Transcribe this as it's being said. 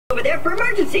over there for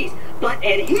emergencies, but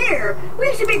in here,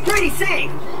 we should be pretty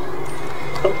safe.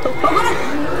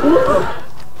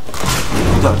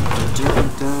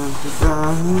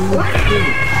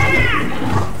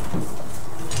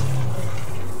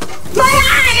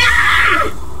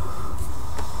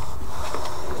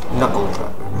 Knuckle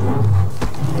trap.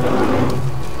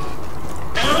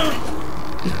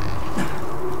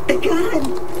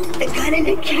 The gun in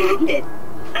the cabinet.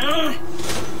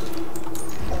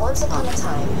 Once upon a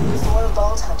time, 4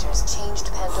 Vault Hunters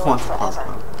changed Pandora forever.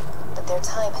 But their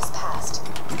time has passed.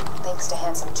 Thanks to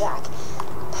Handsome Jack,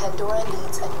 Pandora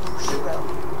needs a new hero.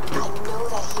 I know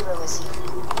that hero is you.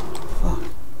 Fuck.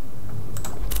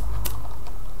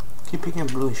 Keep picking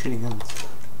up really shitty guns.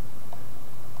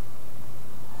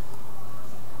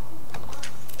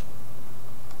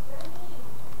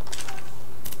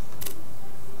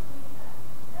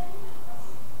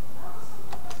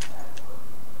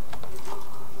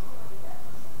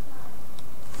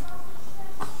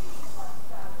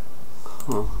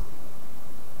 Huh.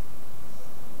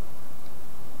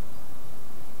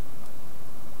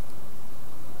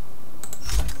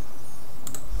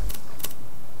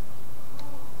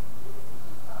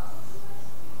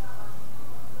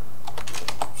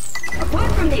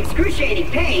 Apart from the excruciating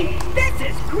pain, this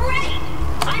is great!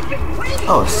 I've been waiting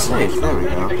Oh, for safe. There we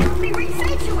go. the Healthy Reef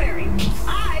Sanctuary.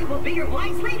 I will be your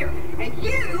wise leader, and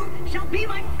you shall be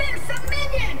my fearsome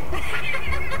minion!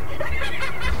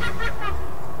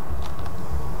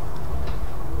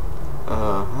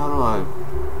 How do I...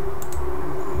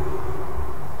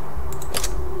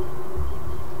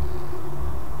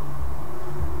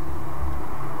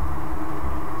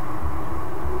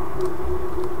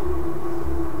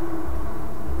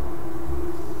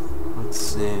 Let's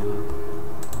see.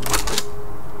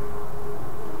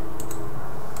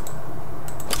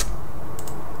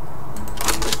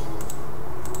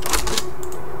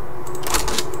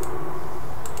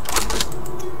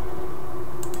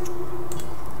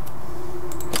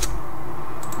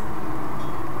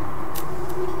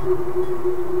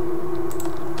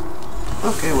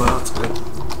 Okay, well, that's good.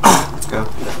 Let's go.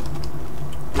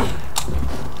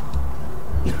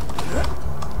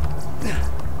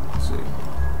 Let's see.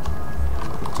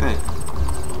 Okay.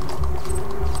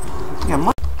 Yeah,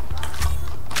 my...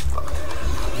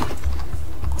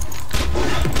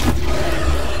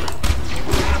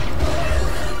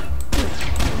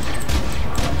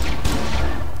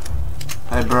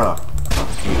 Hey, bro.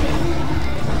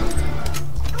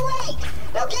 Great!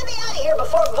 Now get me out of here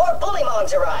before more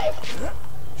bullymongs arrive!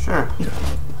 Sure.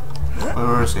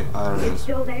 Where is he? Oh, there it is.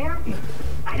 Still there?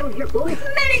 I don't hear bullies.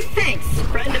 Many thanks,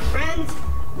 friend of friends!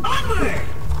 Onward!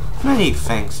 Many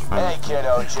thanks, friend. Hey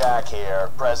kiddo, Jack here,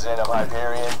 president of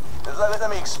Hyperion. Let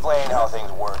me explain how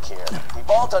things work here. The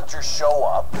Vault Hunters show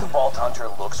up, the Vault Hunter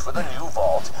looks for the new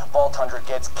Vault, Vault Hunter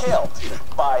gets killed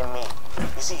by me.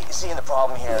 You see the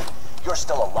problem here? You're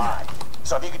still alive.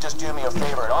 So if you could just do me a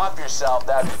favor and off yourself,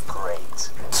 that'd be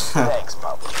great. Thanks,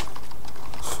 Puppy.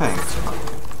 Thanks,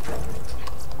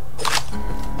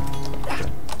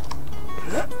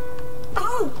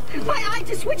 Oh, my eye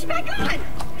just switched back on!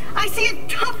 I see a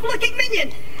tough-looking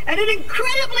minion and an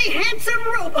incredibly handsome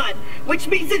robot, which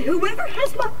means that whoever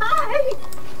has my eye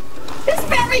is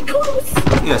very close!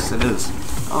 Yes, it is.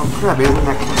 Oh, crap, he has a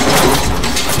necklace.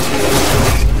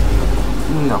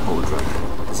 Knuckle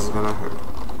dragon. This is gonna hurt.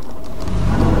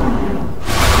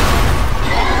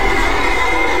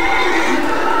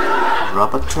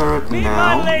 Drop a turret Meet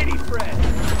now. my lady friend.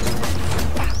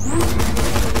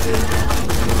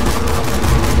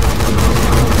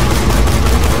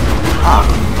 Ah,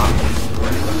 fuck.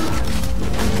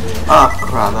 Ah,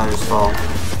 crap, that is fall.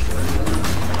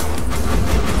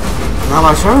 Now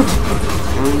my turret?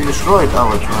 It will be destroyed.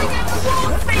 Oh, it's not.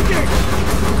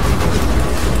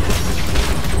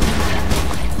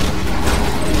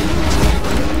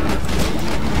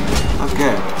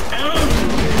 Okay.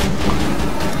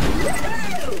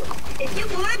 If you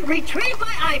would, retrieve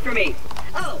my eye for me!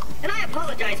 Oh, and I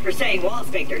apologize for saying wall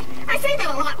sphincters. I say that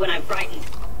a lot when I'm frightened.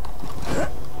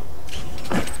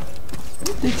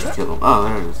 Did you kill him? Oh,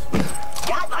 there it is.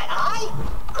 Got my eye?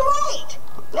 Great!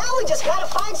 Now we just gotta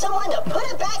find someone to put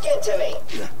it back into me.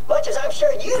 Much as I'm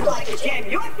sure you'd like to jam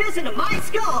your fist into my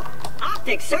skull,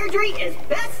 optic surgery is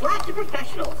best left to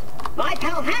professionals. My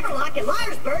pal Hammerlock in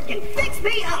Myersburg can fix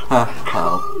me up.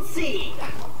 I'll see.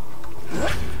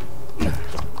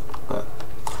 But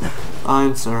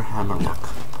fine, Sir Hammerlock.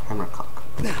 Hammercock.